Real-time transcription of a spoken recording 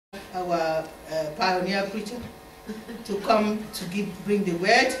our pioneer preacher to come to bring the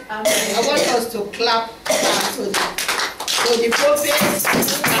word. I want us to clap to the pulpit and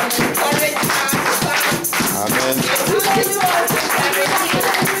encourage her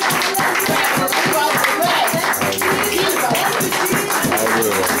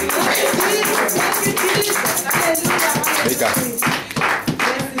to come.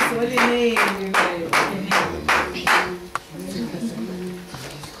 Amen.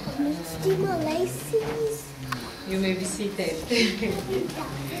 You may be seated. Thank you,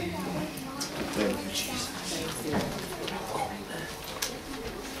 Jesus.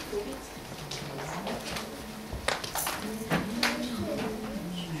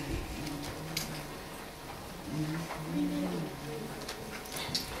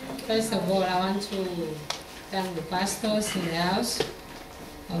 First of all, I want to thank the pastors in the house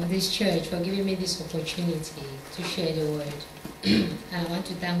of this church for giving me this opportunity to share the word. And I want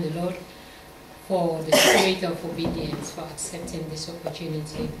to thank the Lord for the spirit of obedience, for accepting this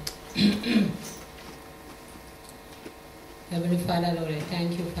opportunity. Heavenly Father, Lord, I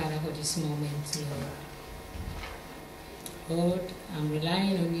thank you, Father, for this moment, Lord. Lord, I'm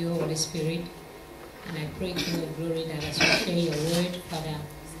relying on you, Holy Spirit, and I pray, King of Glory, that as we share your word, Father,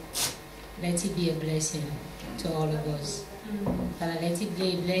 let it be a blessing to all of us. Father, let it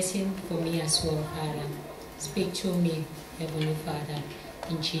be a blessing for me as well, Father. Speak to me, Heavenly Father,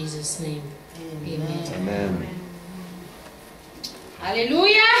 in Jesus' name. Amen. Amen.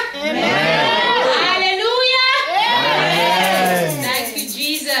 Hallelujah. Amen. Hallelujah. Amen. Thank you,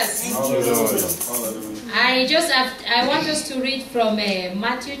 Jesus. Hallelujah. I want us to read from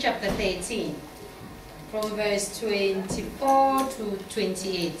Matthew chapter 13, from verse 24 to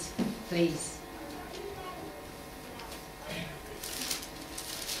 28, please.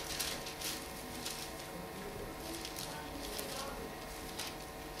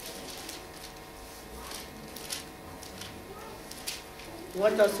 You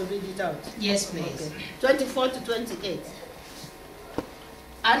want us to read it out? Yes, please. Okay. 24 to 28.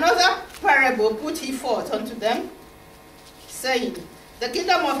 Another parable put he forth unto them, saying, The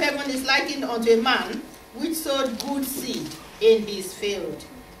kingdom of heaven is likened unto a man which sowed good seed in his field.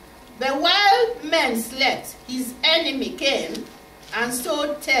 But while men slept, his enemy came and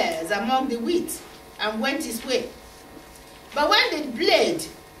sowed tares among the wheat and went his way. But when the blade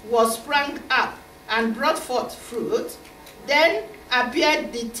was sprung up and brought forth fruit, then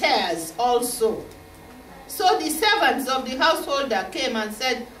appeared the tares also. So the servants of the householder came and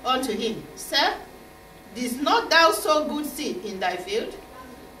said unto him, Sir, didst not thou sow good seed in thy field?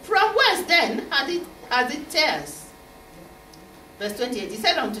 From whence then has it tares? Verse 28, he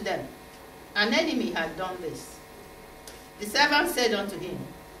said unto them, An enemy had done this. The servant said unto him,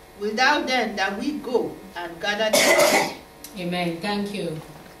 Will thou then that we go and gather them? Amen. Thank you.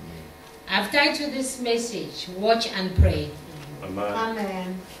 I've titled this message, Watch and Pray.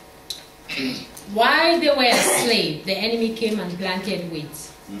 Amen. While they were asleep, the enemy came and planted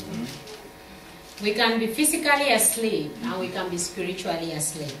weeds. We can be physically asleep and we can be spiritually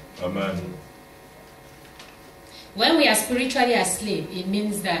asleep. Amen. When we are spiritually asleep, it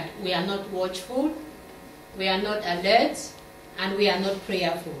means that we are not watchful, we are not alert, and we are not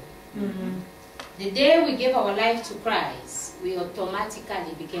prayerful. The day we gave our life to Christ, we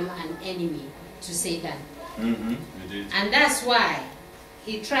automatically became an enemy to Satan. And that's why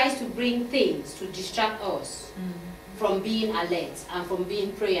he tries to bring things to distract us from being alert and from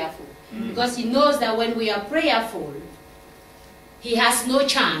being prayerful. Because he knows that when we are prayerful, he has no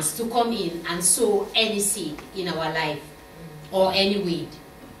chance to come in and sow any seed in our life or any weed.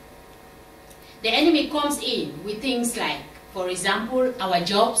 The enemy comes in with things like, for example, our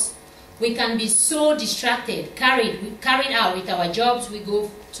jobs. We can be so distracted, carried out with our jobs. We go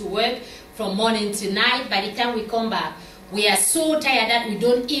to work from morning to night. By the time we come back, we are so tired that we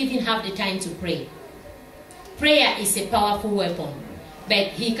don't even have the time to pray. Prayer is a powerful weapon. But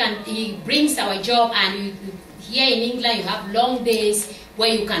he brings our job, and here in England you have long days where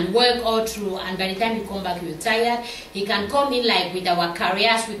you can work all through, and by the time you come back you're tired. He can come in like with our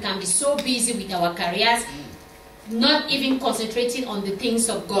careers. We can be so busy with our careers, not even concentrating on the things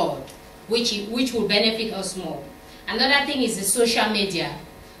of God, which will benefit us more. Another thing is the social media.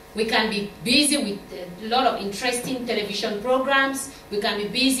 We can be busy with a lot of interesting television programs. We can be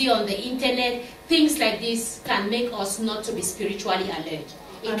busy on the internet. Things like this can make us not to be spiritually alert.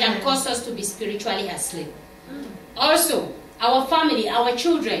 It can cause us to be spiritually asleep. Also, our family, our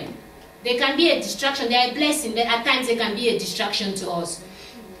children, they can be a distraction. They are a blessing, but at times they can be a distraction to us.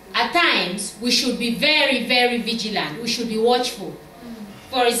 At times, we should be very, very vigilant. We should be watchful.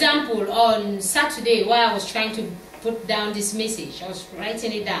 For example, on Saturday, while I was trying to put down this message. I was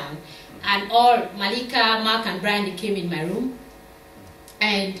writing it down, and all Malika, Mark, and Brian, they came in my room,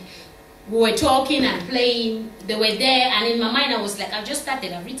 and we were talking and playing. They were there, and in my mind I was like, I've just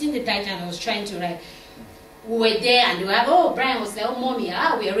started, I've written the title, and I was trying to write. We were there, and they were like, oh, Brian was like, oh, mommy, we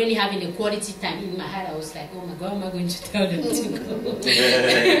are really having a quality time. In my head I was like, oh my God, am I going to tell them to go?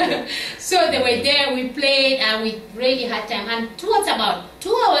 So they were there, we played, and we really had time. And towards about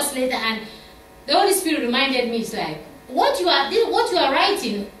 2 hours later, and the Holy Spirit reminded me, it's like, what you are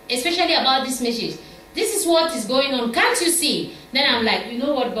writing, especially about this message, this is what is going on, can't you see? Then I'm like, you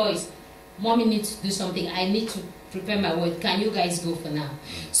know what, boys, mommy needs to do something. I need to prepare my word. Can you guys go for now?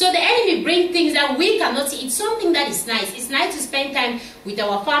 So the enemy brings things that we cannot see. It's something that is nice. It's nice to spend time with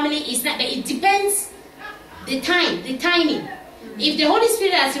our family. It's not, but it depends the time, the timing. If the Holy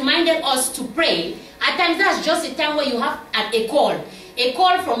Spirit has reminded us to pray, at times that's just a time where you have a call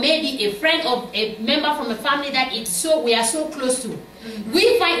from maybe a friend or a member from a family that we are so close to.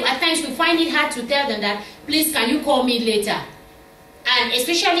 We find at times we find it hard to tell them that, please, can you call me later? And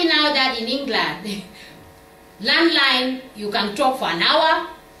especially now that in England, landline, you can talk for an hour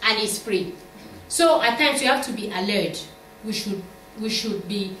and it's free. So at times you have to be alert. We should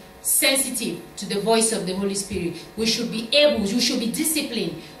be sensitive to the voice of the Holy Spirit. We should be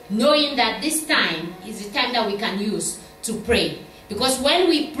disciplined, knowing that this time is the time that we can use to pray. Because when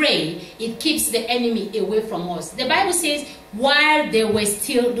we pray, it keeps the enemy away from us. The Bible says, while they were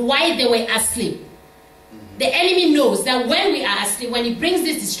asleep, the enemy knows that when we are asleep, when he brings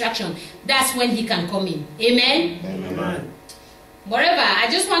this distraction, that's when he can come in. Amen? Amen. Moreover, I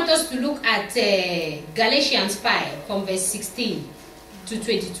just want us to look at Galatians 5 from verse 16 to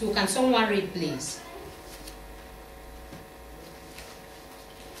 22. Can someone read, please?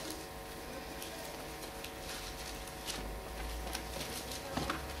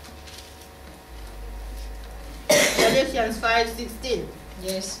 Galatians 5:16.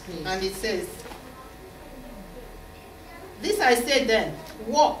 Yes, please. And it says, this I say then,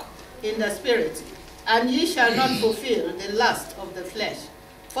 walk in the Spirit, and ye shall not fulfill the lust of the flesh.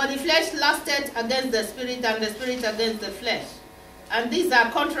 For the flesh lusteth against the Spirit, and the Spirit against the flesh. And these are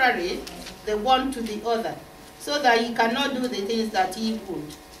contrary the one to the other, so that ye cannot do the things that ye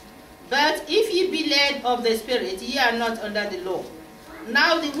would. But if ye be led of the Spirit, ye are not under the law.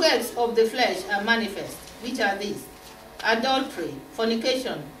 Now the works of the flesh are manifest, which are these: adultery,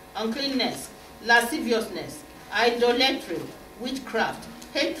 fornication, uncleanness, lasciviousness, idolatry, witchcraft,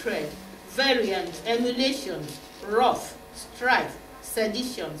 hatred, variance, emulations, wrath, strife,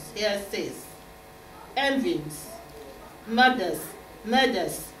 seditions, heresies, envies, murders,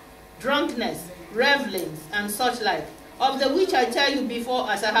 drunkenness, revelings, and such like, of the which I tell you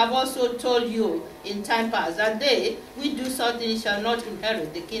before, as I have also told you in time past, that they which do such things shall not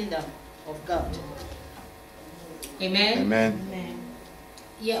inherit the kingdom of God. Amen? Amen.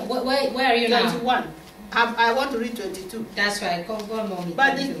 Yeah, where are you 21. now? I want to read 22. That's right. Go on, mommy.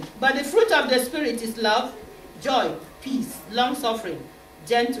 But the fruit of the Spirit is love, joy, peace, long-suffering,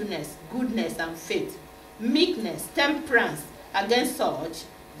 gentleness, goodness, and faith, meekness, temperance. Against such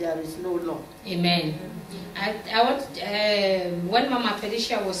there is no law. Amen. I want when Mama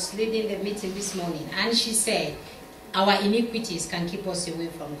Felicia was leading the meeting this morning, and she said, our iniquities can keep us away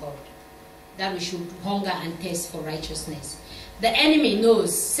from God. That we should hunger and thirst for righteousness. The enemy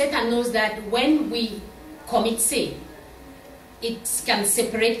knows, Satan knows that when we commit sin, it can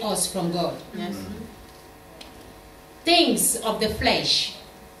separate us from God. Yes. Things of the flesh,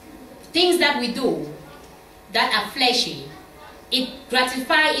 things that we do that are fleshy,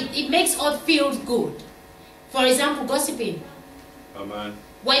 it makes us feel good. For example, gossiping. Amen.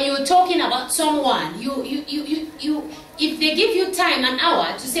 When you're talking about someone, if they give you time, an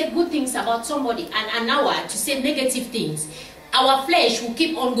hour to say good things about somebody and an hour to say negative things, our flesh will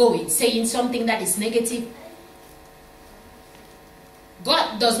keep on going, saying something that is negative.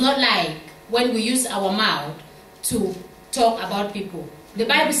 God does not like when we use our mouth to talk about people. The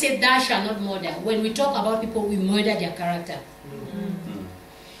Bible said, thou shalt not murder. When we talk about people, we murder their character.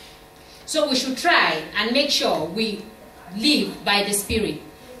 So we should try and make sure we live by the Spirit.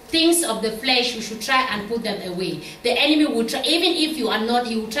 Things of the flesh, we should try and put them away. The enemy will try, even if you are not,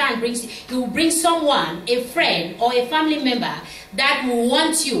 he will try and he will bring someone, a friend or a family member that will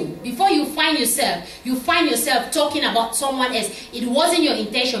want you. Before you find yourself talking about someone else. It wasn't your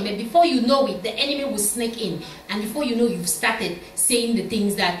intention, but before you know it, the enemy will sneak in. And before you know, you've started saying the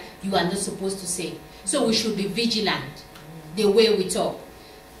things that you are not supposed to say. So we should be vigilant the way we talk.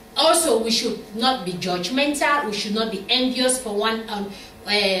 Also, we should not be judgmental. We should not be envious for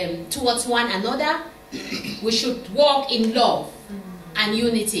towards one another. We should walk in love and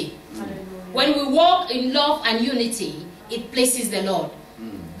unity. When we walk in love and unity, it pleases the Lord.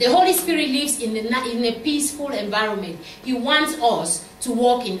 The Holy Spirit lives in a peaceful environment. He wants us to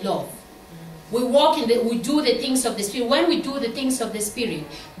walk in love. We do the things of the Spirit. When we do the things of the Spirit,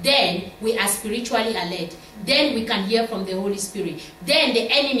 then we are spiritually alert. Then we can hear from the Holy Spirit. Then the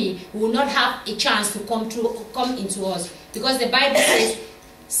enemy will not have a chance to come into us. Because the Bible says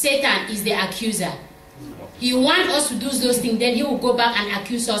Satan is the accuser. He wants us to do those things, then he will go back and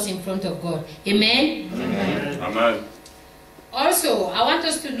accuse us in front of God. Amen? Amen. Amen. Also, I want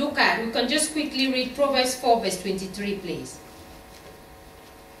us to look at, we can just quickly read Proverbs 4 verse 23, please.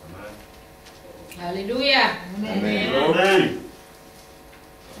 Amen. Hallelujah. Amen. Amen.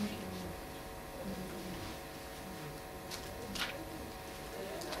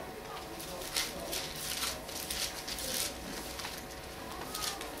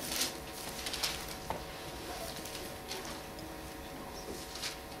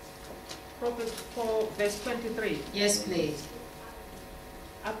 Proverbs 4 verse 23. Yes, please.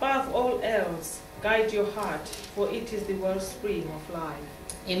 Above all else, guide your heart, for it is the wellspring of life.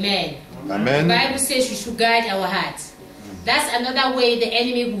 Amen. Amen. The Bible says we should guide our hearts. That's another way the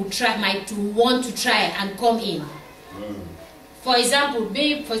enemy will want to try and come in. For example,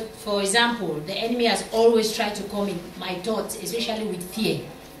 the enemy has always tried to come in my thoughts, especially with fear.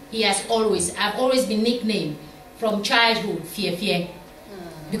 I've always been nicknamed from childhood, fear.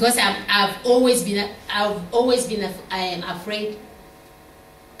 Because I've always been afraid.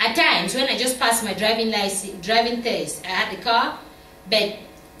 At times, when I just passed my driving test, I had the car, but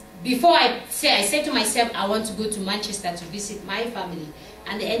before I said to myself, I want to go to Manchester to visit my family,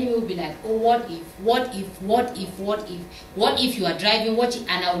 and the enemy will be like, oh, what if you are driving,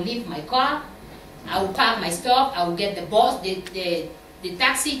 and I will leave my car, I will park my stuff, I will get the bus, the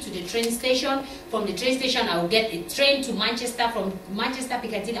taxi to the train station. From the train station, I will get a train to Manchester. From Manchester,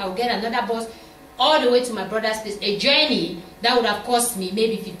 Piccadilly, I will get another bus all the way to my brother's place. A journey that would have cost me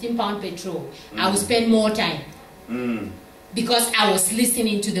maybe £15 petrol. I will spend more time because I was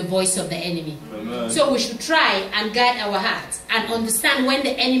listening to the voice of the enemy. Amen. So we should try and guide our hearts and understand when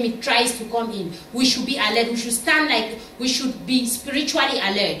the enemy tries to come in. We should be alert. We should be spiritually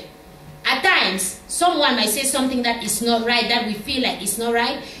alert. At times, someone might say something that is not right, that we feel like it's not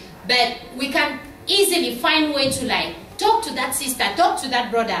right, but we can easily find a way to talk to that sister, talk to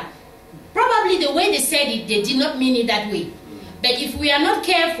that brother. Probably the way they said it, they did not mean it that way. But if we are not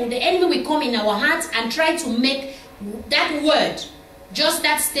careful, the enemy will come in our hearts and try to make that word, just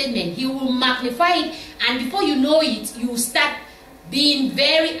that statement, he will magnify it, and before you know it, you will start being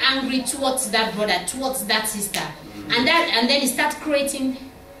very angry towards that brother, towards that sister. And then it starts creating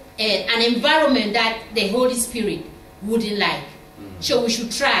an environment that the Holy Spirit wouldn't like. So we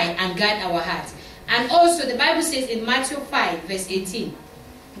should try and guide our hearts. And also the Bible says in Matthew 5 verse 18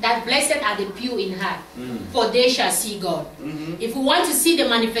 that blessed are the pure in heart, for they shall see God. If we want to see the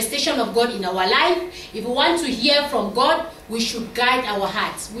manifestation of God in our life, if we want to hear from God, we should guide our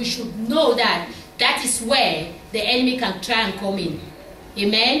hearts. We should know that that is where the enemy can try and come in.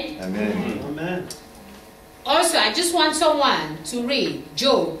 Amen? Amen. Amen. Also, I just want someone to read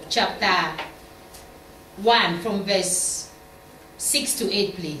Job chapter 1 from verse 6 to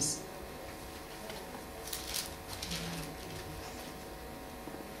 8, please.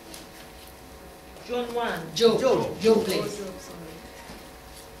 John 1. Job, Oh, please. Job, sorry.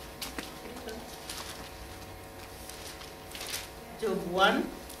 Job 1,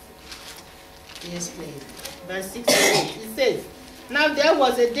 Yes, please. verse 6 to 8. It says, now there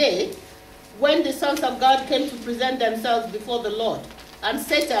was a day when the sons of God came to present themselves before the Lord, and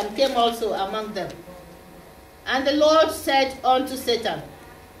Satan came also among them. And the Lord said unto Satan,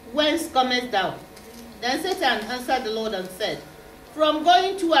 whence comest thou? Then Satan answered the Lord and said, from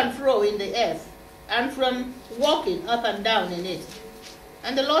going to and fro in the earth, and from walking up and down in it.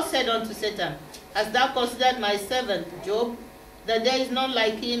 And the Lord said unto Satan, hast thou considered my servant Job, that there is none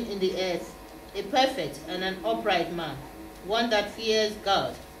like him in the earth, a perfect and an upright man, one that fears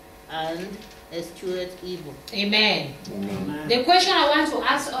God and escheweth evil. Amen. Amen. The question I want to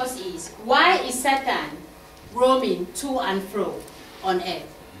ask us is, why is Satan roaming to and fro on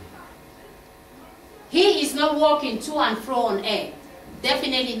earth? He is not walking to and fro on earth,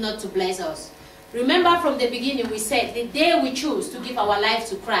 definitely not to bless us. Remember from the beginning we said, the day we choose to give our life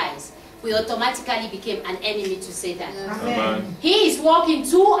to Christ, we automatically became an enemy to Satan. Amen. He is walking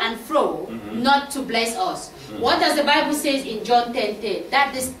to and fro, not to bless us. What does the Bible say in John 10:10?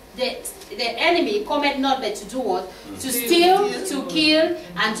 That the enemy cometh not but to do what? To steal, to kill,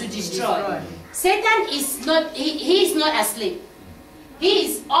 and to destroy. Satan is not, he is not asleep. He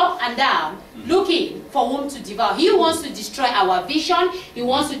is up and down looking for whom to devour. He wants to destroy our vision. He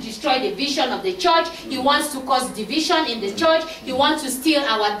wants to destroy the vision of the church. He wants to cause division in the church. He wants to steal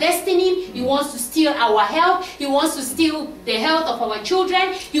our destiny. He wants to steal our health. He wants to steal the health of our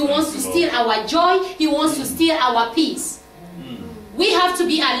children. He wants to steal our joy. He wants to steal our peace. We have to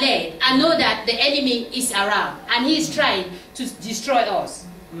be alert and know that the enemy is around and he is trying to destroy us.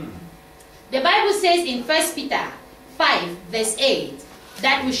 The Bible says in 1 Peter 5 verse 8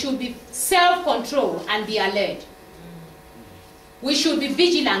 that we should be self-controlled and be alert. We should be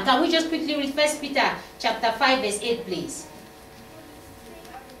vigilant. Can we just quickly read 1 Peter chapter 5 verse 8 please?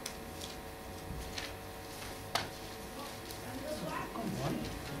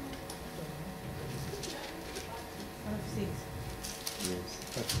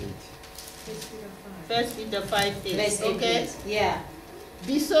 First Peter 5 8. Verse 8 Okay. please. Yeah.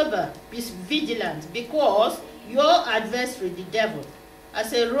 Be sober, be vigilant, because your adversary, the devil,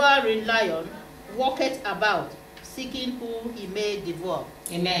 as a roaring lion, walketh about, seeking who he may devour.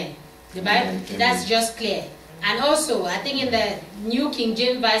 Amen. The Bible, that's just clear. And also, I think in the New King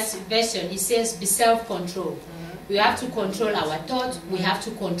James Version, it says, be self-control. We have to control our thoughts. We have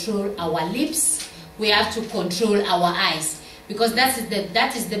to control our lips. We have to control our eyes. Because that is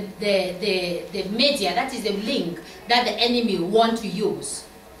the media, that is the link that the enemy want to use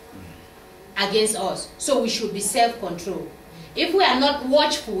against us. So we should be self-controlled. If we are not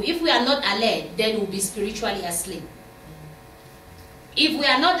watchful, if we are not alert, then we'll be spiritually asleep. If we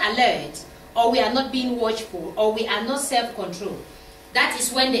are not alert, or we are not being watchful, or we are not self-controlled, that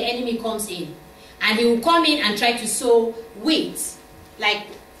is when the enemy comes in. And he will come in and try to sow weeds, like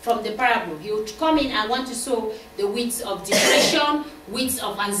from the parable. He will come in and want to sow the weeds of depression, weeds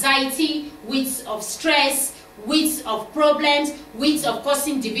of anxiety, weeds of stress, weeds of problems, weeds of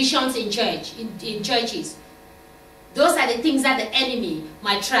causing divisions in churches. Those are the things that the enemy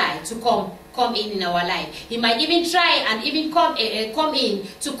might try to come in our life. He might even try and even come in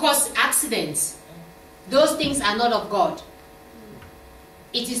to cause accidents. Those things are not of God.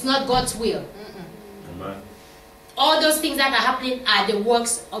 It is not God's will. Amen. All those things that are happening are the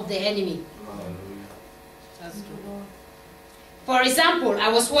works of the enemy. That's true. For example, I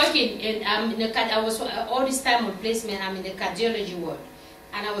was working in all this time on placement. I'm in the cardiology ward,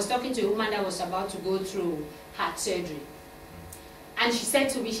 and I was talking to a woman that was about to go through heart surgery, and she said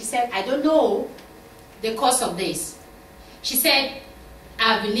to me, she said, I don't know the cause of this. She said,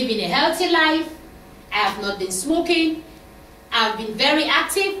 I've been living a healthy life. I have not been smoking. I've been very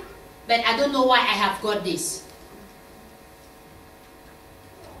active, but I don't know why I have got this.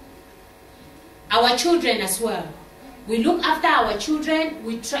 Our children as well. We look after our children.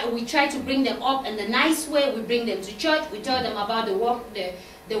 We try to bring them up in a nice way. We bring them to church. We tell them about the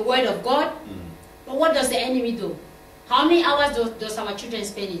word of God. But what does the enemy do? How many hours does our children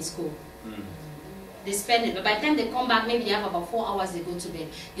spend in school? They spend it. But by the time they come back, maybe they have about 4 hours they go to bed.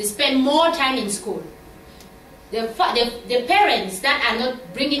 They spend more time in school. The parents that are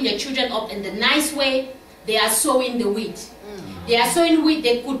not bringing their children up in the nice way, they are sowing the wheat. They are sowing wheat.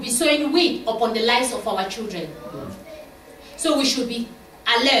 They could be sowing wheat upon the lives of our children. So we should be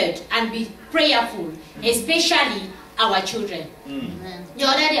alert and be prayerful, especially our children. The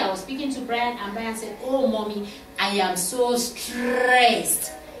other day I was speaking to Brian, and Brian said, oh mommy, I am so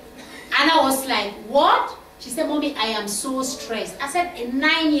stressed. And I was like, what? She said, mommy, I am so stressed. I said, a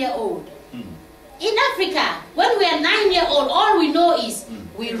 9-year-old. In Africa, when we are 9-year-old, all we know is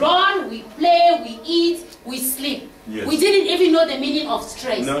we run, we play, we eat, we sleep. Yes. We didn't even know the meaning of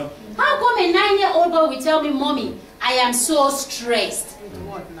stress. No. How come a 9-year-old boy will tell me, mommy, I am so stressed?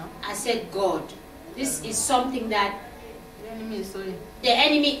 What now? I said, God, this is something that the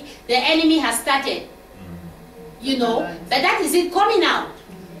enemy has started. You know, but that is it coming out.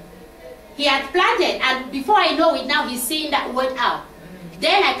 He had planted, and before I know it now, he's saying that word out.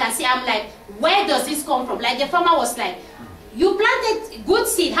 Then I can see, I'm like, where does this come from? Like the farmer was like, you planted good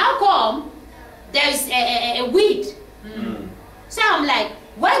seed, how come there's a weed? So I'm like,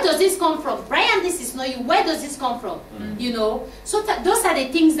 where does this come from? Brian, this is not you. Where does this come from? You know, so those are the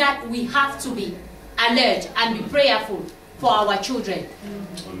things that we have to be alert and be prayerful for our children.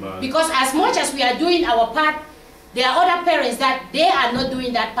 Because as much as we are doing our part, there are other parents that they are not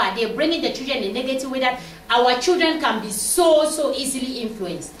doing that part. They're bringing the children in a negative way that our children can be so easily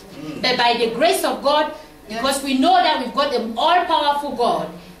influenced. But by the grace of God, because we know that we've got the all-powerful God,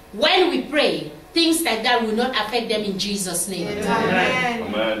 when we pray, things like that will not affect them in Jesus' name. Amen.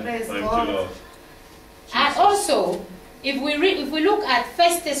 Amen. Thank you, Lord. And also, if we look at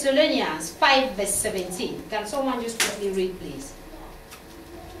 1 Thessalonians 5 verse 17, can someone just quickly read, please?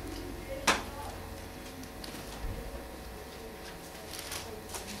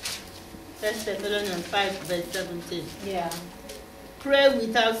 1 Thessalonians 5, verse 17. Yeah. Pray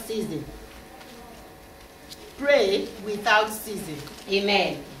without ceasing. Pray without ceasing.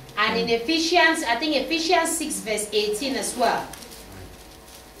 Amen. And in Ephesians, I think Ephesians 6, verse 18 as well.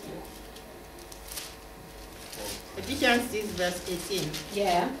 Ephesians 6, verse 18.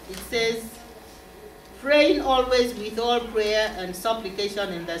 Yeah. It says, praying always with all prayer and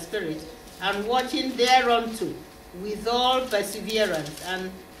supplication in the Spirit, and watching thereunto with all perseverance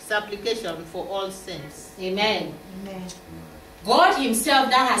and supplication for all saints. Amen. Amen. God himself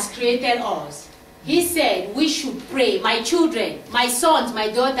that has created us, he said we should pray. My children, my sons, my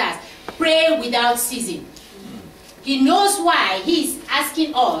daughters, pray without ceasing. He knows why he's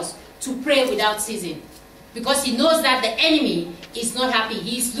asking us to pray without ceasing. Because he knows that the enemy is not happy.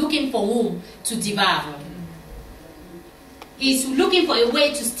 He's looking for whom to devour. He's looking for a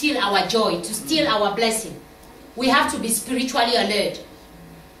way to steal our joy, to steal our blessing. We have to be spiritually alert.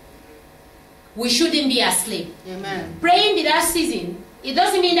 We shouldn't be asleep. Amen. Praying without ceasing, it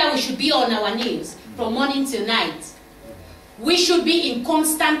doesn't mean that we should be on our knees from morning till night. We should be in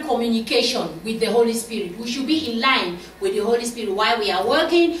constant communication with the Holy Spirit. We should be in line with the Holy Spirit while we are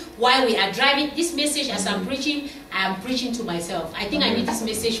working, while we are driving. This message, as I'm preaching, I am preaching to myself. I think I need this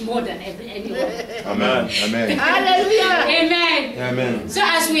message more than anyone. Amen. Amen. Hallelujah. Amen. Amen. So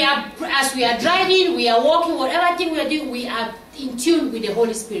as we are driving, we are walking, whatever thing we are doing, we are in tune with the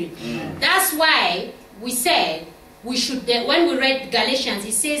Holy Spirit. That's why we said we should, when we read Galatians,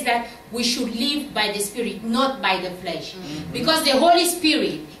 it says that we should live by the Spirit, not by the flesh. Because the Holy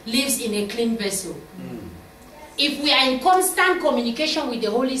Spirit lives in a clean vessel. If we are in constant communication with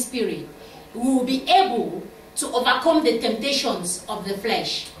the Holy Spirit, we will be able to overcome the temptations of the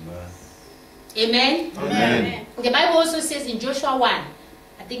flesh. Amen. Amen. The Bible also says in Joshua 1,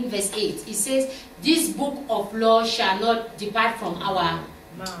 I think verse 8, it says, this book of law shall not depart from our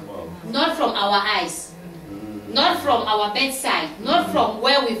mouth, not from our eyes, not from our bedside, not from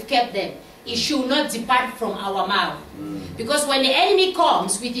where we've kept them. It should not depart from our mouth. Because when the enemy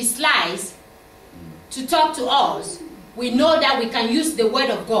comes with his lies to talk to us, we know that we can use the word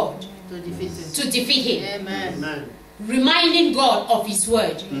of God to defeat him. Amen. Amen. Reminding God of his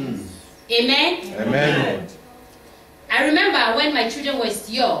word. Amen? Amen. I remember when my children was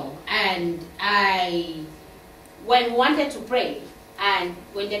young and when we wanted to pray, and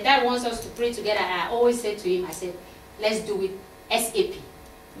when the dad wants us to pray together, I always said to him, I said, let's do it SAP.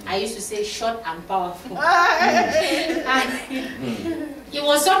 I used to say short and powerful. And it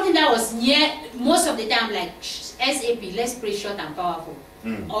was something that was near, most of the time, like SAP, let's pray short and powerful.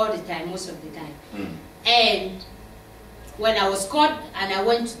 All the time, most of the time. And when I was caught and I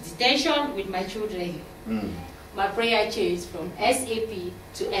went to detention with my children, my prayer changed from SAP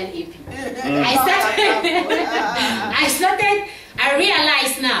to LAP. I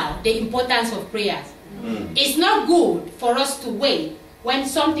realize now the importance of prayers. It's not good for us to wait when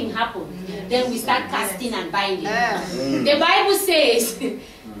something happens, then we start casting and binding. The Bible says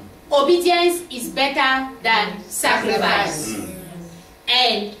obedience is better than sacrifice.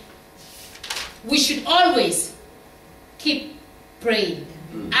 And we should always keep praying.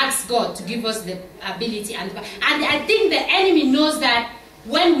 Ask God to give us the ability. And I think the enemy knows that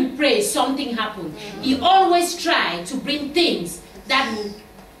when we pray, something happens. He always tries to bring things that will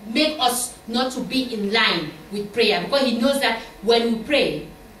make us not to be in line with prayer. Because he knows that when we pray,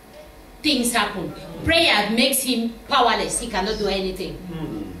 things happen. Prayer makes him powerless. He cannot do anything.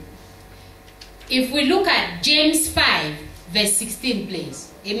 If we look at James 5, verse 16,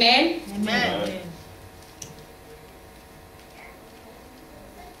 please. Amen? Amen.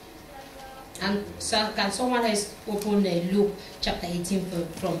 And so can someone else open Luke chapter 18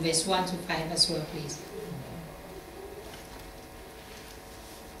 from verse 1 to 5 as well, please?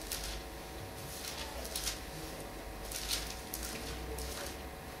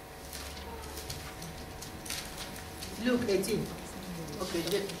 Luke 18.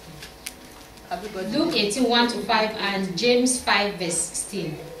 Okay. Have you got Luke 18, 1 to 5 and James 5, verse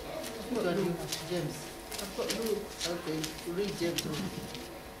 16. James. I've got Luke. Okay. Read James.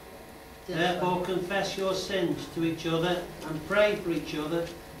 Therefore confess your sins to each other and pray for each other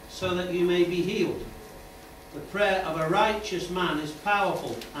so that you may be healed. The prayer of a righteous man is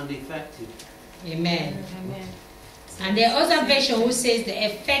powerful and effective. Amen. Amen. And the other version who says the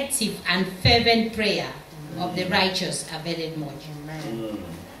effective and fervent prayer of the righteous availeth much. Amen.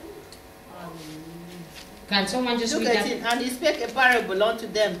 Can someone just Look read at that? it. And he spake a parable unto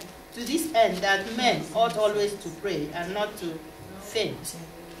them to this end, that men ought always to pray and not to faint,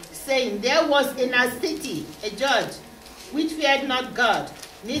 saying, there was in a city a judge which feared not God,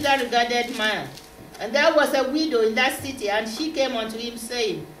 neither regarded man. And there was a widow in that city, and she came unto him,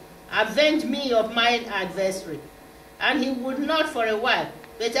 saying, avenge me of mine adversary. And he would not for a while.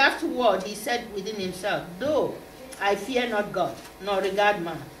 But afterward he said within himself, though I fear not God, nor regard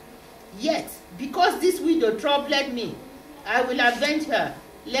man, yet because this widow troubled me, I will avenge her,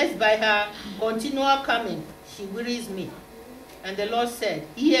 lest by her continual coming she wearies me. And the Lord said,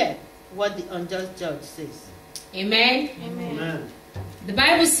 hear what the unjust judge says. Amen. Amen. The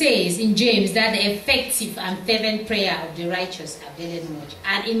Bible says in James that the effective and fervent prayer of the righteous availeth much.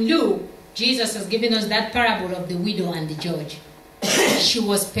 And in Luke, Jesus has given us that parable of the widow and the judge. She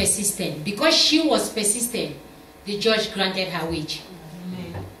was persistent. Because she was persistent, the judge granted her wish.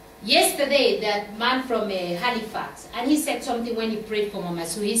 Amen. Yesterday, that man from Halifax, and he said something when he prayed for Mama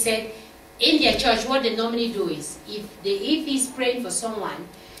Sue. He said, in their church, what they normally do is, if he's praying for someone,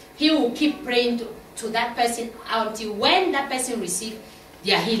 he will keep praying to that person until when that person receives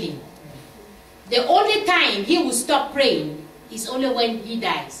their healing. The only time he will stop praying is only when he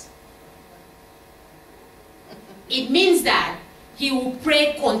dies. It means that he will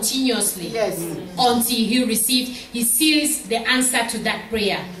pray continuously, Yes. until he sees the answer to that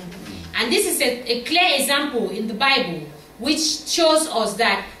prayer. And this is a clear example in the Bible which shows us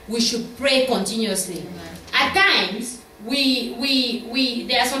that we should pray continuously. At times,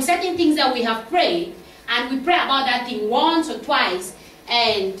 there are some certain things that we have prayed, and we pray about that thing once or twice,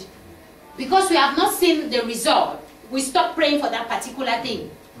 and because we have not seen the result, we stop praying for that particular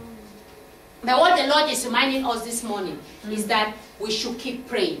thing. But what the Lord is reminding us this morning is that we should keep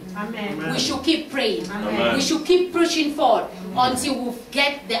praying. Amen. We should keep praying. Amen. We should keep pushing forward until we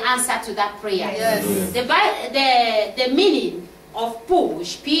get the answer to that prayer. Yes. The meaning of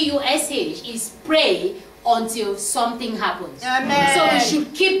push, P-U-S-H, is pray until something happens. Amen. So we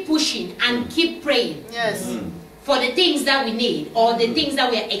should keep pushing and keep praying Yes. for the things that we need or the things that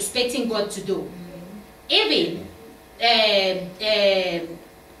we are expecting God to do. Even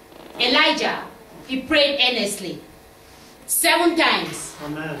Elijah, he prayed earnestly 7 times.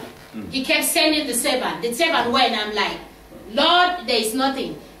 Amen. He kept sending the servant. The servant went, I'm like, Lord, there is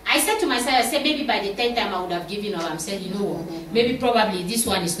nothing. I said to myself, I said, maybe by the 10th time I would have given up. I'm saying, you know what, maybe probably this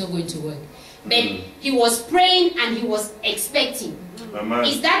one is not going to work. But he was praying and he was expecting. Amen.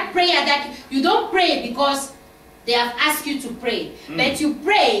 Is that prayer that you don't pray because they have asked you to pray, but you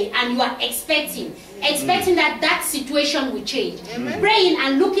pray and you are expecting that that situation will change. Praying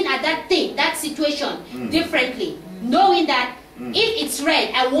and looking at that thing, that situation differently, knowing that if it's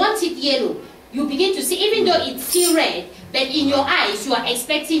red, I want it yellow. You begin to see, even though it's still red, but in your eyes you are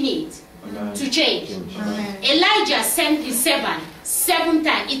expecting it to change. Elijah sent his servant 7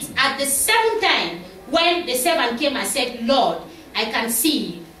 times. It's at the 7th time when the servant came and said, Lord, I can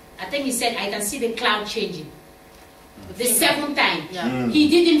see, I think he said, I can see the cloud changing. The 7th time, he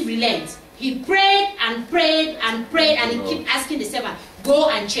didn't relent. He prayed and prayed and prayed, and he kept asking the servant, go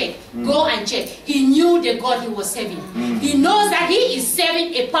and check, go and check. He knew the God he was serving. He knows that he is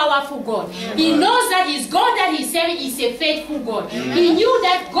serving a powerful God. He knows that his God that he's serving is a faithful God. He knew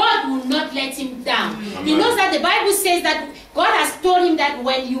that God will not let him down. He knows that the Bible says that God has told him that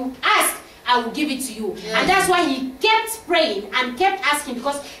when you ask, I will give it to you. And that's why he kept praying and kept asking,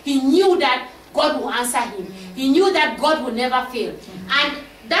 because he knew that God will answer him. He knew that God will never fail. And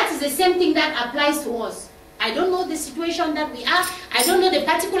that is the same thing that applies to us. I don't know the situation that we are. I don't know the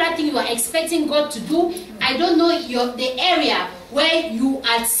particular thing you are expecting God to do. I don't know the area where you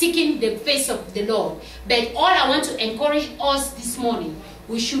are seeking the face of the Lord. But all I want to encourage us this morning,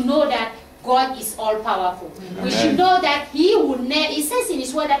 we should know that God is all powerful. We should know that He will never, He says in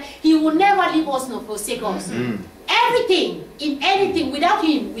His word that He will never leave us nor forsake us. Everything, in anything, without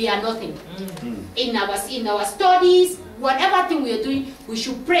Him, we are nothing. In our studies, whatever thing we are doing, we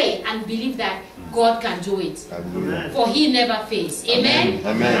should pray and believe that God can do it. Hallelujah. For He never fails. Amen?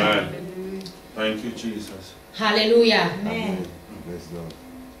 Amen. Thank you, Jesus. Hallelujah. Amen. Praise God.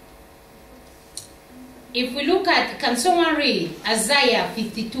 If we look at, can someone read Isaiah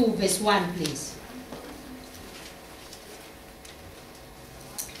 52 verse 1, please?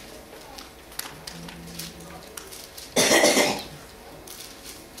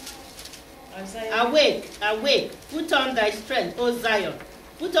 Awake, awake, put on thy strength, O Zion.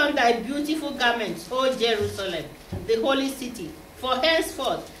 Put on thy beautiful garments, O Jerusalem, the holy city. For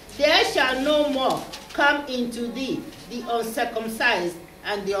henceforth there shall no more come into thee the uncircumcised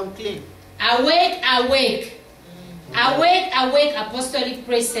and the unclean. Awake, awake. Awake, awake, Apostolic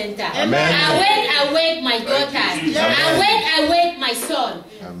Praise Center. Amen. Awake, awake, my daughters. Awake, awake, my son.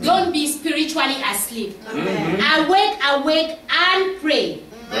 Amen. Don't be spiritually asleep. Awake, awake, and pray.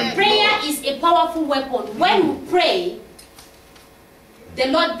 Prayer is a powerful weapon. When we pray, the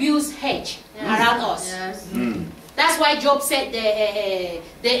Lord builds hedge around us. Yes. That's why Job said,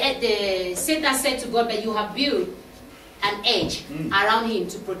 Satan said to God that you have built an edge around him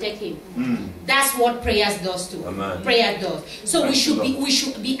to protect him. That's what prayers does too. Amen. Prayer does. So we should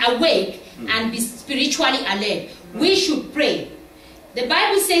be awake and be spiritually alert. We should pray. The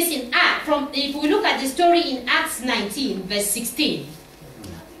Bible says in Acts, if we look at the story in Acts 19, verse 16,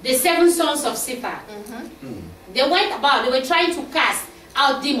 the 7 sons of Sceva, they went about, they were trying to cast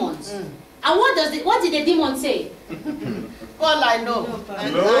out demons. And what did the demon say? All I know.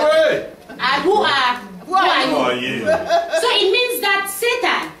 Glory. And who are you? So it means that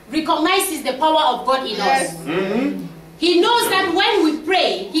Satan recognizes the power of God in us. He knows that when we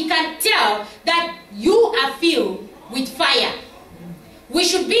pray, he can tell that you are filled with fire. We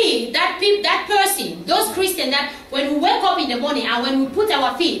should be that person, those Christians that when we wake up in the morning and when we put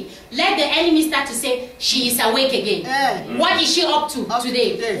our feet, let the enemy start to say, she is awake again. What is she up to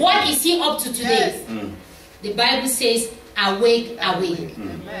today? What is he up to today? The Bible says, awake, awake.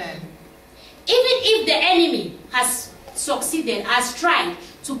 Even if the enemy has succeeded, has tried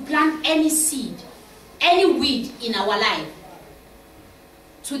to plant any seed, any weed in our life,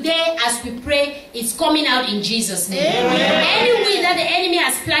 today as we pray, it's coming out in Jesus' name. Any weed that the enemy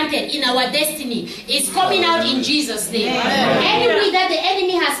has planted in our destiny is coming out in Jesus' name. Any weed that the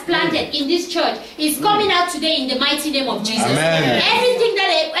enemy has planted in this church is coming out today in the mighty name of Jesus. Any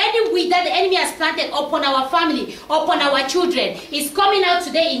weed that the enemy has planted upon our family, upon our children, is coming out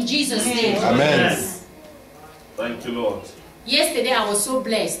today in Jesus' name. Amen. Thank you, Lord. Yesterday I was so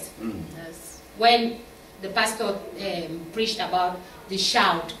blessed when the pastor preached about the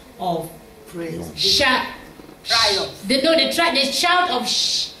shout of Praise. the shout of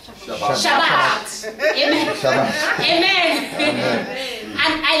Shabbat. Amen. Amen.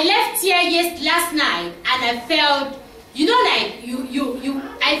 And I left here last night and I felt,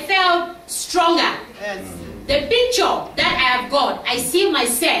 I felt stronger. The picture that I have got, I see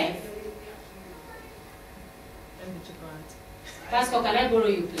myself. Pastor, can I borrow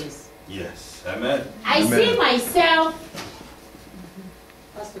you, please? Yes. Amen. I see myself.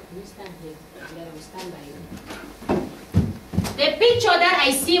 Pastor, can you stand here? Then I will stand by you. The picture that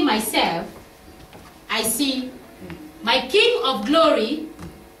I see myself, I see my King of Glory,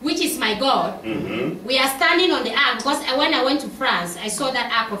 which is my God. We are standing on the ark because when I went to France, I saw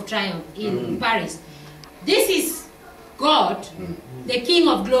that Ark of Triumph in Paris. This is God, the King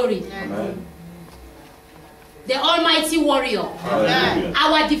of Glory. Amen. The Almighty Warrior,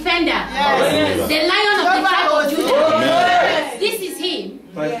 our Defender, the Lion of the tribe of Judah. This is Him.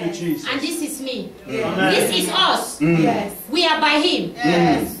 Thank you, Jesus. And this is me. This is us. We are by Him.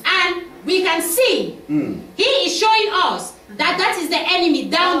 And we can see He is showing us that is the enemy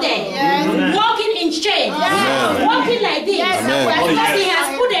down there, walking in chains, walking like this, because He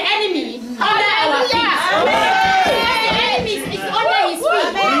has put the enemy under our feet. The enemy is under His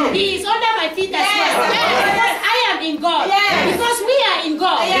feet. He is under my feet as well. Because I am in God. Because we are in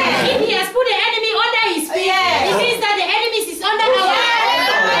God. If He has put the enemy under His feet, it means that the enemy is under our feet.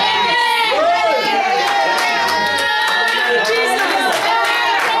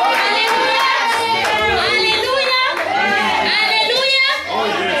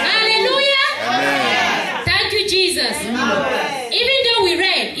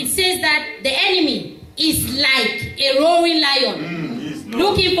 Is like a roaring lion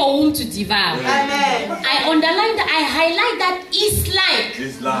looking for whom to devour. I underline that, I highlight that is like.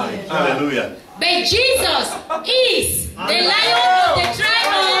 It's like. Hallelujah. But Jesus is the Lion of the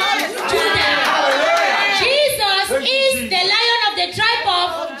tribe of Judah. Jesus is the Lion of the tribe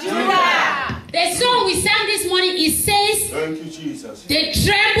of Judah. The song we sang this morning, it says, thank you, Jesus. They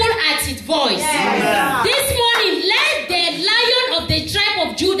tremble at its voice. This morning, let the Lion of the tribe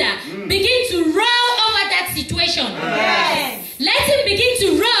of Judah begin to roar over that situation. Let him begin to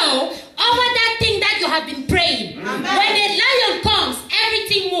roar over that thing that you have been praying. When the lion comes,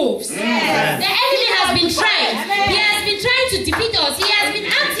 everything moves. The enemy has been trying. He has been trying to defeat us. He has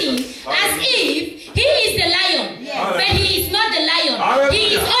been acting as if he is the lion. But he is not the lion.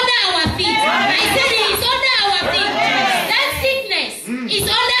 He is under our feet. I said he is under our feet. That sickness is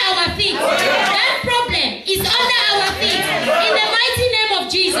under our feet. That problem is under our feet. In the mighty name of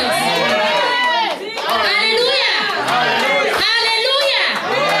Jesus. Hallelujah. Hallelujah.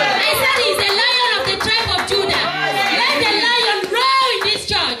 I said he's the Lion of the tribe of Judah. Let the lion roar in this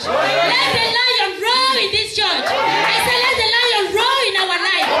church. Let the lion roar in this church. I said let the lion roar in our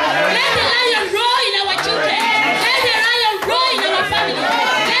life. Let the lion roar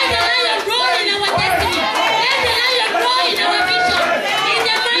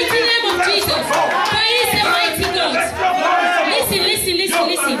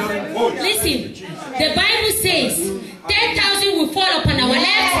Listen. The Bible says 10,000 will fall upon our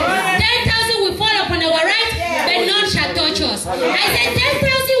left, 10,000 will fall upon our right, but none shall touch us. I said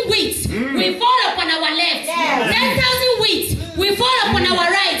 10,000 weeks will fall upon our left, 10,000 weeks will fall upon our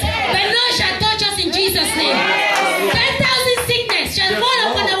right, but none shall touch us in Jesus' name. 10,000 sickness shall fall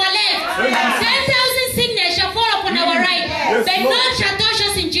upon our left, 10,000 sickness shall fall upon our right, but none shall touch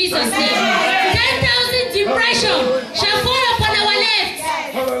us in Jesus' name. 10,000 depression shall fall upon our left,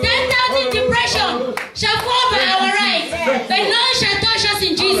 10,000 depression shall fall by our right, but none shall touch us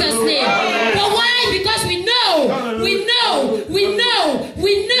in Jesus' name. But why? Because we know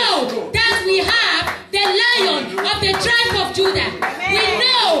that we have the Lion of the tribe of Judah. We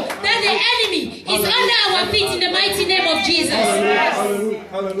know that the enemy is under our feet in the mighty name of Jesus.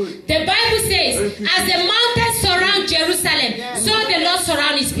 The Bible says, as the mountains surround Jerusalem, so the Lord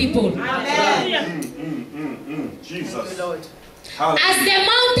surrounds his people. Jesus. As the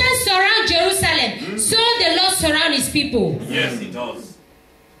mountains surround Jerusalem, so the Lord surrounds his people. Yes, he does.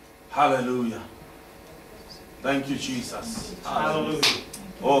 Hallelujah. Thank you, Jesus. Hallelujah.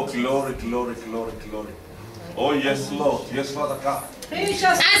 Oh, glory, glory, glory, glory. Oh, yes, Lord. Yes, Father God. As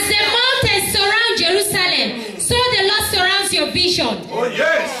the mountains surround Jerusalem, so the Lord surrounds your vision. Oh,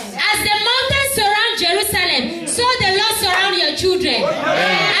 yes. As the mountains surround Jerusalem, so the Lord surrounds your children.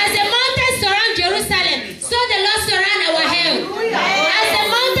 As the mountains surround Jerusalem, so the Lord surrounds our health. As the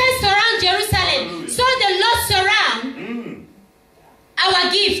mountains surround Jerusalem, so the Lord surrounds our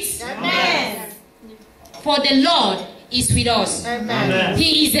gifts. For the Lord is with us.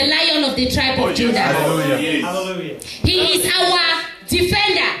 He is the Lion of the tribe of Judah. Hallelujah. He is our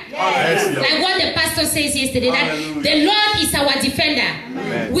defender. Like what the pastor says yesterday, that the Lord is our defender.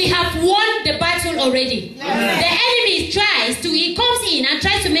 We have won the battle already. The enemy he comes in and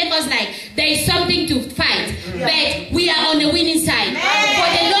tries to make us like there is something to fight. But we are on the winning side. For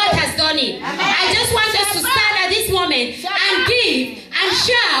the Lord has done it. I just want us to stand at this moment and give and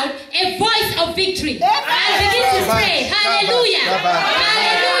shout a voice of victory. And begin to pray. Hallelujah.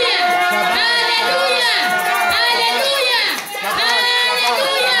 Hallelujah. Hallelujah. Hallelujah. Hallelujah.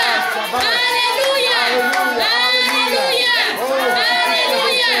 Hallelujah. Hallelujah.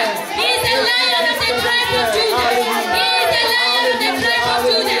 Hallelujah. He is the Lion of the tribe of Judah. He is the Lion of the tribe of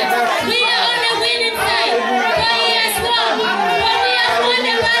Judah. We are on the winning side. For he has won. For we have won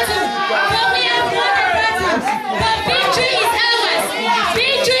the battle. For we have won the battle. For victory is ours.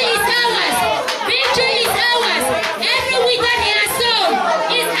 Victory is ours. Victory is ours. Every week that he has sown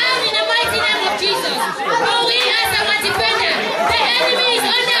is out in the mighty name of Jesus. For we as our defender, the enemy is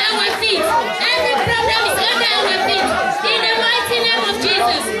under our feet. Every problem is under our feet. In the mighty name of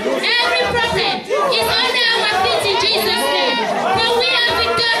Jesus. Every problem is under our feet in Jesus' name. For we are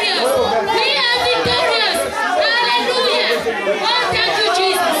victorious. We are victorious. Hallelujah. Oh, thank you,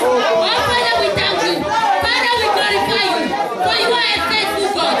 Jesus. Oh, Father, we thank you. Father, we glorify you. For you are a faithful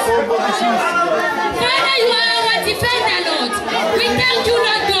God. Father, you are our defender, Lord. We thank you,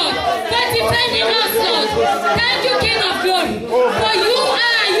 Lord God, for defending us, Lord. Thank you, King of glory. For you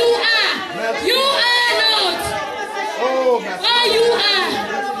are, Lord. Oh, you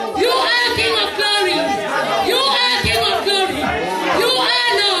are King of glory. You are King of glory. You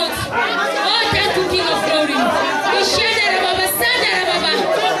are Lord. Oh, thank you, King of glory.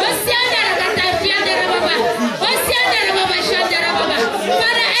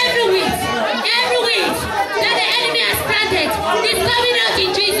 Father, every week that the enemy has planted is coming out in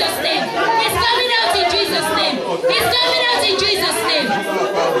Jesus' name. It's coming out in Jesus' name. It's coming out in Jesus' name.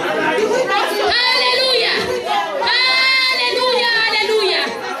 Hallelujah. Hallelujah. Hallelujah.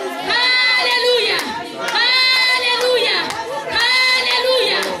 Hallelujah. Hallelujah.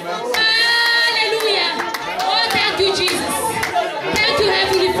 Hallelujah. Hallelujah. Oh, thank you, Jesus. Thank you,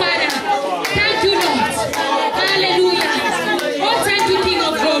 Heavenly Father. Thank you, Lord. Hallelujah. Oh, thank you, King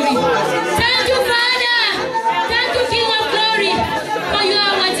of glory. Thank you, Father. Thank you, King of glory. For you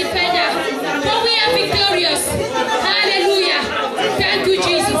are our defender. For we are victorious. Hallelujah. Thank you,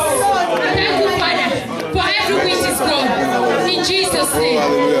 Jesus. Thank you, Father. For every wish is gone. In Jesus' name.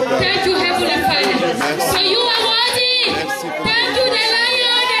 Thank you, Heavenly Father. For you are worthy. Thank you, the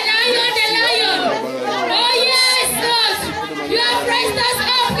Lion, the Lion, the Lion. Oh, yes, Lord. You have raised us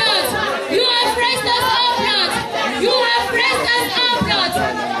up, Lord. You have raised us up, Lord. You have raised us up, Lord.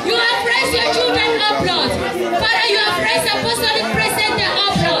 You have raised your children up, Lord. Father, you have raised Apostolic Presenter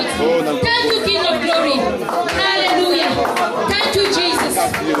up, Lord. Thank you, King of glory. Hallelujah. Thank you, Jesus.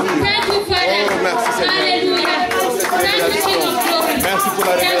 Thank you, Father. Hallelujah. Thank you, King of glory. Merci pour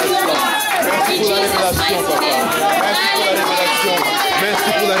la révélation. Merci pour la révélation, papa. Merci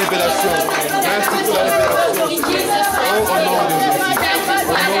pour la révélation. Merci pour la révélation. Merci pour la révélation. Oh, au nom de Jésus.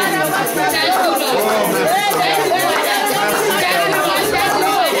 Au nom de Jésus. Oh, merci,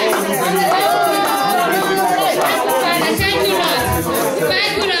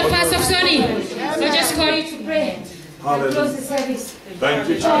 Hallelujah. Thank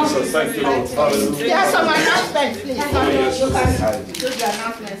you, Jesus. Thank you, Lord. Hallelujah. There are some announcements, please. Yes. You can do the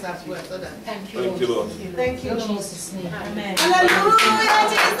announcements as well. So that. Thank you, Lord. Thank you, Lord. Jesus' name. Amen. Hallelujah,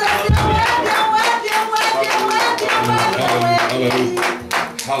 Jesus.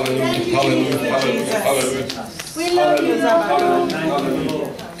 Hallelujah. Hallelujah. We love you, Hallelujah.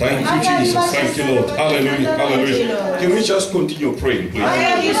 Thank you, Jesus. Thank you, Lord. Hallelujah. Hallelujah. Can we just continue praying, please?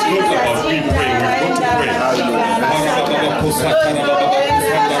 It's not about we praying. We're going to pray.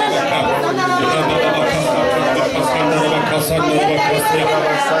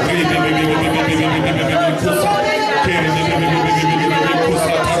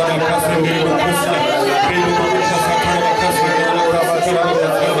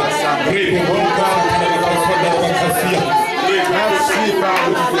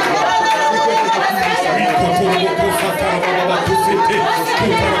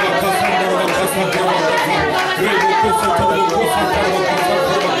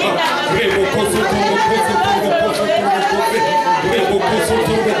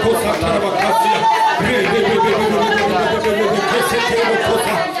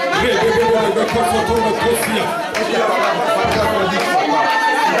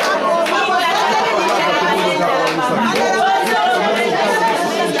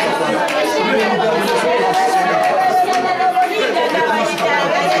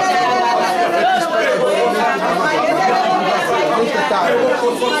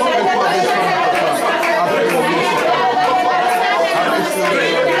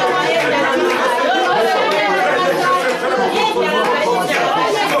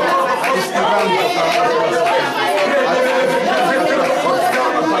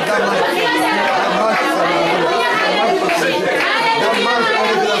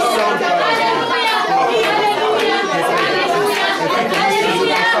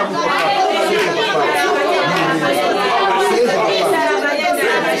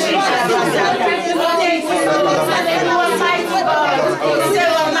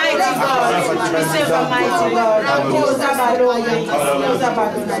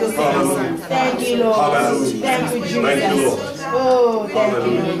 Thank you, Lord. Thank you, Jesus. Thank you, Lord. Oh, thank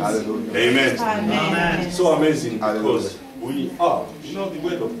you. Hallelujah. Amen. Amen. So amazing because we are. You know, the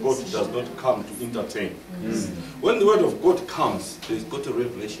word of God does not come to entertain. When the word of God comes, there's got a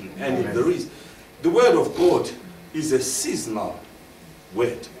revelation. And there is. The word of God is a seasonal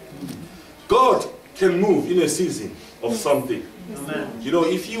word. God can move in a season of something. Amen. You know,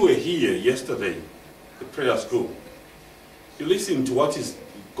 if you were here yesterday, the prayer school, you listen to what is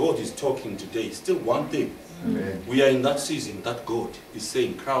God is talking today, still one thing. Amen. We are in that season that God is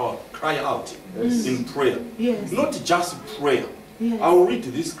saying, cry out in prayer. Yes. Not just prayer. Yes. I will read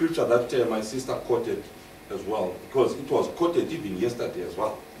this scripture that my sister quoted as well, because it was quoted even yesterday as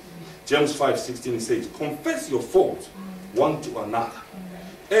well. James 5:16 says, confess your faults one to another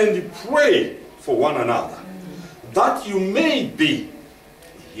and pray for one another that you may be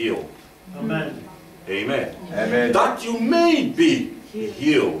healed. Amen. Amen. Amen. That you may be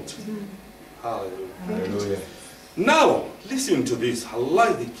healed. Hallelujah. Hallelujah. Now, listen to this. I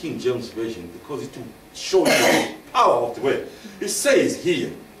like the King James Version because it will show you the power of the word. It says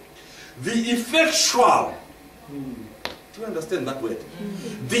here, the effectual. Do you understand that word?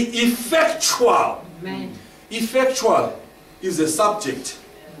 The effectual. Amen. Effectual is a subject,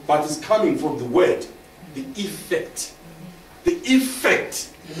 but it's coming from the word. The effect. The effect.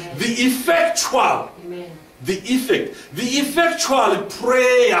 Amen. The effectual. Amen. The effect. The effectual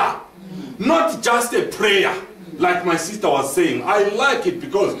prayer. Not just a prayer, like my sister was saying. I like it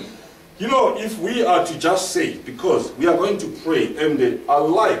because, you know, if we are to just say, because we are going to pray, and I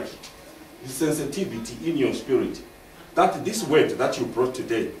like the sensitivity in your spirit, that this word that you brought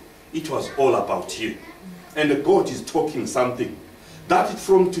today, it was all about you. And God is talking something. That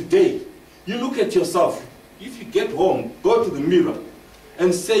from today, you look at yourself. If you get home, go to the mirror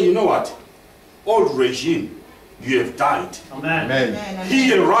and say, you know what? Old Regine, you have died. Amen. Amen.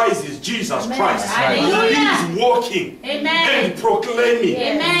 He arises, Jesus Christ. Hallelujah. He is walking Amen. and proclaiming.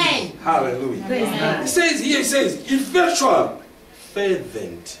 Amen. Hallelujah. Amen. It says here, it says, effectual,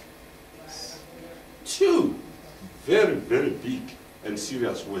 fervent. Two very, very big and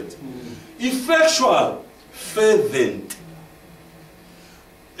serious words. Effectual, fervent.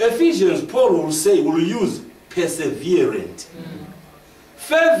 Ephesians, Paul will say, will use perseverant.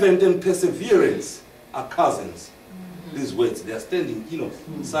 Fervent and perseverance are cousins. These words, they are standing,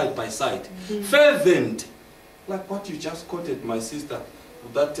 side by side. Fervent, like what you just quoted, my sister,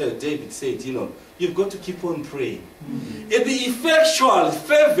 that David said, you've got to keep on praying. And the effectual,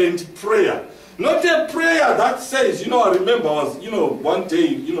 fervent prayer, not a prayer that says, I remember one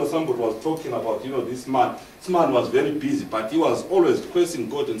day, somebody was talking about, this man. This man was very busy, but he was always questioning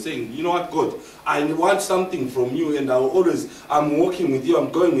God and saying, you know what, God, I want something from you, and I'm working with you,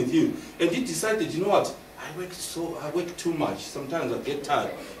 I'm going with you. And he decided, you know what, I work too much. Sometimes I get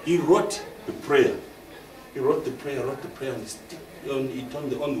tired. He wrote the prayer. He wrote the prayer, and he stick it on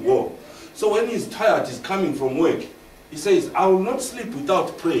the wall. So when he's tired, he's coming from work, he says, I will not sleep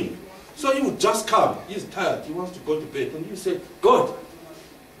without praying. So he would just come. He's tired. He wants to go to bed. And you say, God.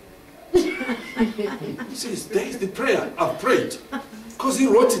 He says, there is the prayer. I've prayed. Because he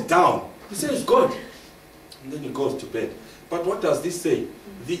wrote it down. He says, God. And then he goes to bed. But what does this say?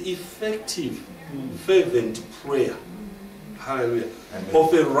 The effective, fervent prayer, hallelujah,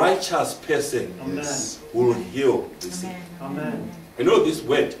 of a righteous person will heal the sick. Amen. This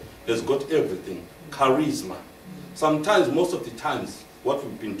word has got everything. Charisma. Sometimes, most of the times, what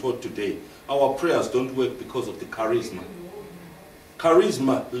we've been taught today, our prayers don't work because of the charisma.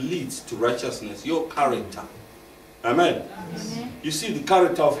 Charisma leads to righteousness, your character. Amen. You see the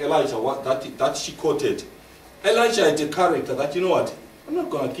character of Elijah, that she quoted. Elijah had a character that, I'm not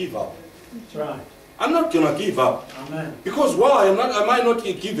going to give up. That's right. I'm not going to give up. Amen. Because why am I not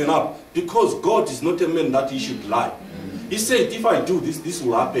giving up? Because God is not a man that he should lie. He said, if I do this, this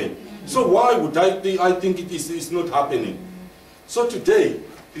will happen. So why would I think it is not happening? So today,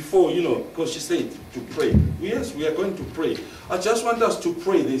 before, because she said to pray. Yes, we are going to pray. I just want us to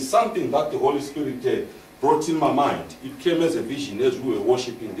pray. There's something that the Holy Spirit brought in my mind. It came as a vision as we were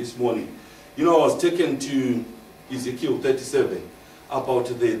worshiping this morning. I was taken to Ezekiel 37 about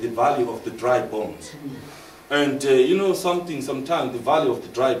the valley of the dry bones. And sometimes the valley of the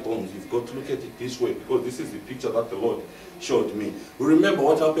dry bones, you've got to look at it this way, because this is the picture that the Lord showed me. We remember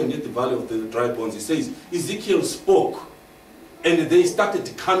what happened at the valley of the dry bones. It says, Ezekiel spoke, and they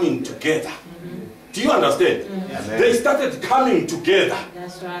started coming together. Do you understand? They started coming together.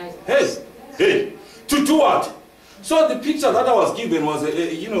 That's right. Hey, to do what? So the picture that I was given was,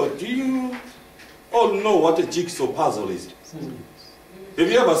 do you all know what a jigsaw puzzle is?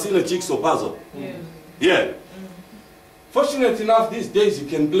 Have you ever seen a jigsaw puzzle? Yeah. Fortunately enough, these days you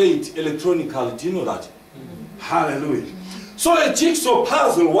can play it electronically. Do you know that? Hallelujah. So a jigsaw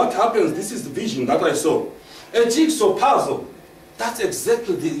puzzle, what happens? This is the vision that I saw. A jigsaw puzzle. That's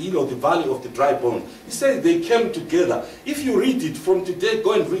exactly the valley of the dry bone. He says they came together. If you read it from today,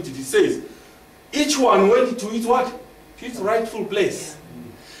 go and read it. It says, each one went to its what? To its rightful place.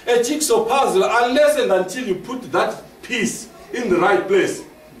 A jigsaw puzzle, unless and until you put that piece in the right place,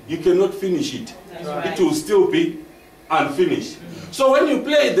 you cannot finish it. It will still be unfinished. So when you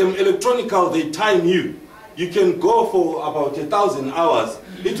play them electronically, they time you. You can go for about 1,000 hours.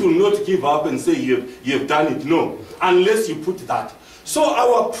 It will not give up and say you have done it. No, unless you put that. So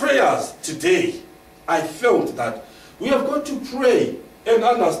our prayers today, I felt that we have got to pray and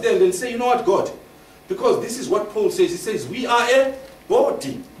understand and say, you know what, God? Because this is what Paul says. He says, we are a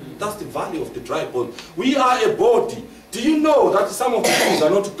body. That's the value of the dry bone. We are a body. Do you know that some of the things are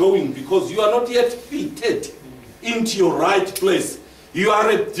not going because you are not yet fitted into your right place? You are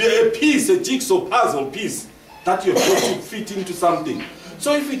a piece, a jigsaw puzzle piece that you have got to fit into something.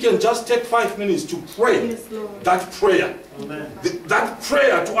 So if we can just take 5 minutes to pray that prayer, that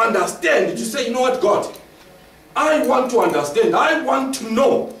prayer to understand, to say, you know what, God, I want to understand, I want to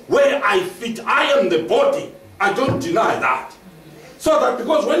know where I fit. I am the body. I don't deny that. So that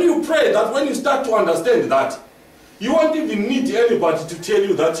because when you pray that, when you start to understand that, you won't even need anybody to tell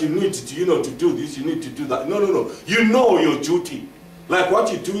you that you need to, to do this, you need to do that. No. You know your duty. Like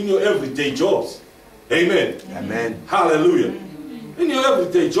what you do in your everyday jobs. Amen. Amen. Hallelujah. In your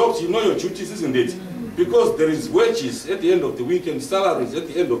everyday jobs, you know your duties, isn't it? Because there is wages at the end of the week and salaries at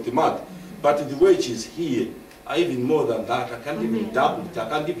the end of the month. But the wages here are even more than that. I can't even double it. I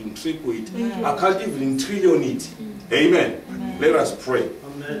can't even triple it. I can't even trillion it. Amen. Let us pray.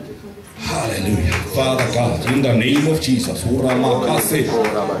 Amen. Hallelujah. Father God, in the name of Jesus,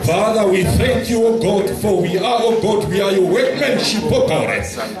 Father, we thank you, O God, for we are, O God, we are your workmanship, O God,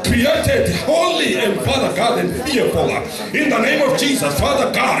 created holy and, Father God, and fearful. In the name of Jesus,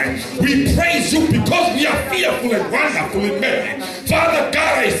 Father God, we praise you because we are fearful and wonderfully made. Father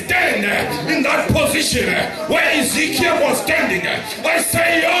God, I stand in that position where Ezekiel was standing. I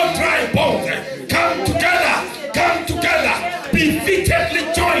say, all dry bones, come together, be be fittingly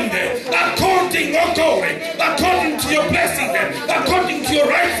joined according, oh God, according to your blessings, according to your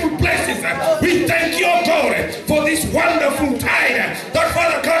rightful places. We thank you, oh God, for this wonderful time that,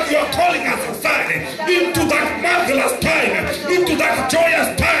 Father God, you are calling us inside into that marvelous time, into that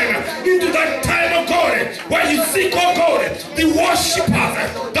joyous time, into that time, oh God, where you seek, oh God, the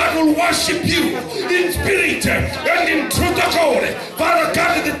worshippers that will worship you in spirit and in truth, oh God. Father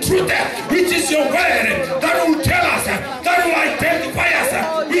God, the truth which is your word that will tell us, that will identify us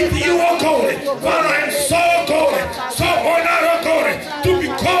with you, oh God. Father, I am so good, so honored, oh God, to be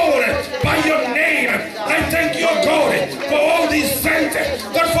called by your name. I thank you, oh God, for all these saints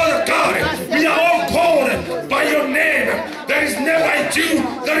that, Father God, we are all called by your name. There is never a Jew,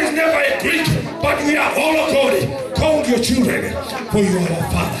 there is never a Greek, but we are all, oh God, called your children, for you are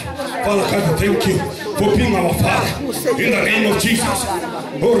our Father. Father God, thank you for being our Father. In the name of Jesus.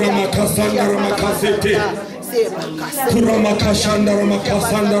 Kuramakashanda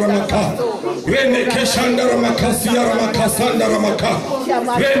Ramakasanda Ramaka Rene Keshanda Ramakasia Ramakasanda Ramaka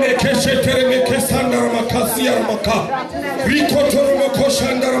Rene Keshetere Kesanda Ramakasia Ramaka Rikotoro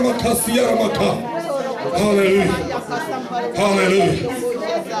Koshanda Ramakasia Ramaka. Hallelujah. Hallelujah.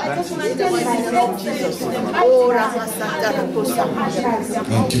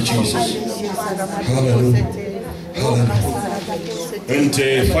 Thank you, Jesus. Hallelujah. Hallelujah. And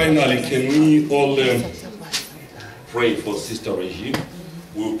finally, can we all pray for Sister Regine?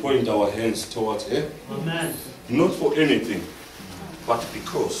 We'll point our hands towards her. Amen. Not for anything, but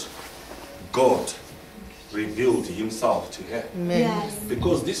because God revealed himself to her. Yes.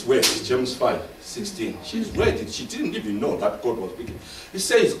 Because this word is James 5:16. She's read it. She didn't even know that God was speaking. It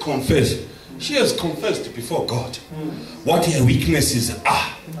says confess. She has confessed before God what her weaknesses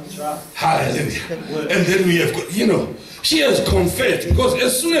are. That's right. Hallelujah. And then we have got, you know, she has confessed, because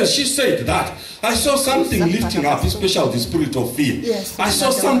as soon as she said that, I saw something lifting up, especially the spirit of fear. Yes. I saw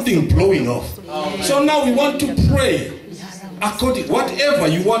something blowing off. So now we want to pray according, whatever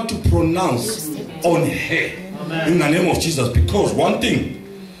you want to pronounce on her, in the name of Jesus. Because one thing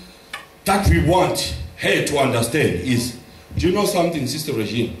that we want her to understand is, do you know something, Sister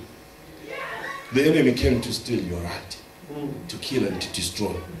Regine? The enemy came to steal your right, to kill and to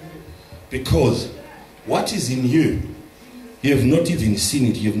destroy. Because what is in you, you have not even seen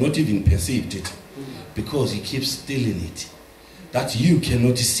it, you have not even perceived it, because he keeps stealing it, that you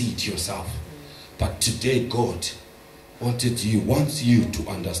cannot see it yourself. But today God wants you to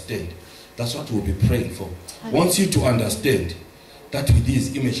understand. That's what we'll be praying for. Wants you to understand that with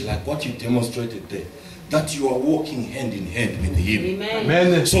this image, like what you demonstrated there, that you are walking hand in hand with him.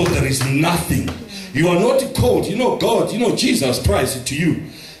 Amen. So there is nothing. You are not called, you know, God, you know, Jesus Christ to you.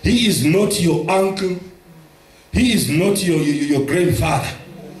 He is not your uncle. He is not your grandfather.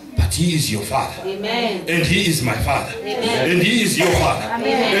 But he is your father. Amen. And he is my father. Amen. And he is your father.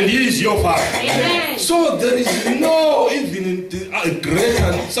 Amen. And he is your father. Amen. So there is no even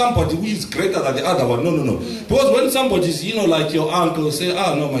greater, somebody who is greater than the other one. No, no, no. Because when somebody is, you know, like your uncle, say,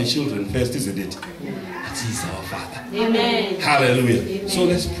 ah, no, my children first, isn't it? But he is our father. Amen. Hallelujah. Amen. So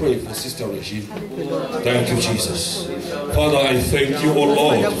let's pray for Sister Regine. Thank you, Jesus. Father, I thank you, O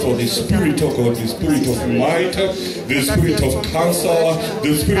Lord, for the Spirit of God, the Spirit of might, the Spirit of counsel,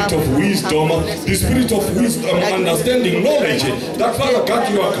 the Spirit of wisdom, the Spirit of wisdom, understanding, knowledge, that, Father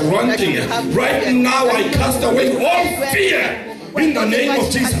God, you are granting. Right now, I cast away all fear. In the name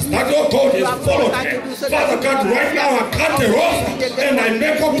of Jesus, that, oh God, has followed her. Father God, right now I cut her off and I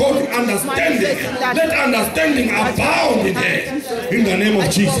make, oh God, understanding. Let understanding abound in her. In the name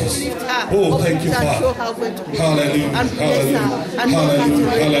of Jesus. Oh, thank you, Father. Hallelujah, hallelujah, hallelujah,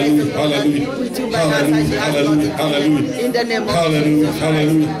 hallelujah, hallelujah, hallelujah, hallelujah. In the name of hallelujah, Jesus.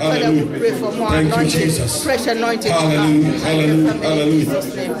 hallelujah, Father, we pray for more thank you, anointing, Jesus. fresh anointing. Hallelujah, hallelujah, hallelujah,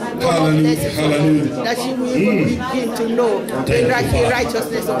 hallelujah, hallelujah. That you will even begin to know the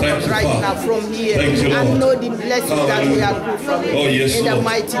righteousness of God right now from here. And know the blessings that we have put from it. Oh, yes, in the Lord.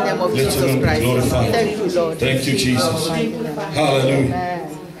 mighty name of Let Jesus him be Christ. glorified. Thank you, Lord. Thank you, Jesus. Hallelujah.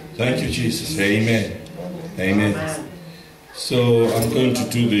 Thank you, Jesus. Amen. Amen. So I'm going to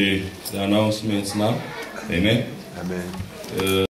do the announcements now. Amen. Amen.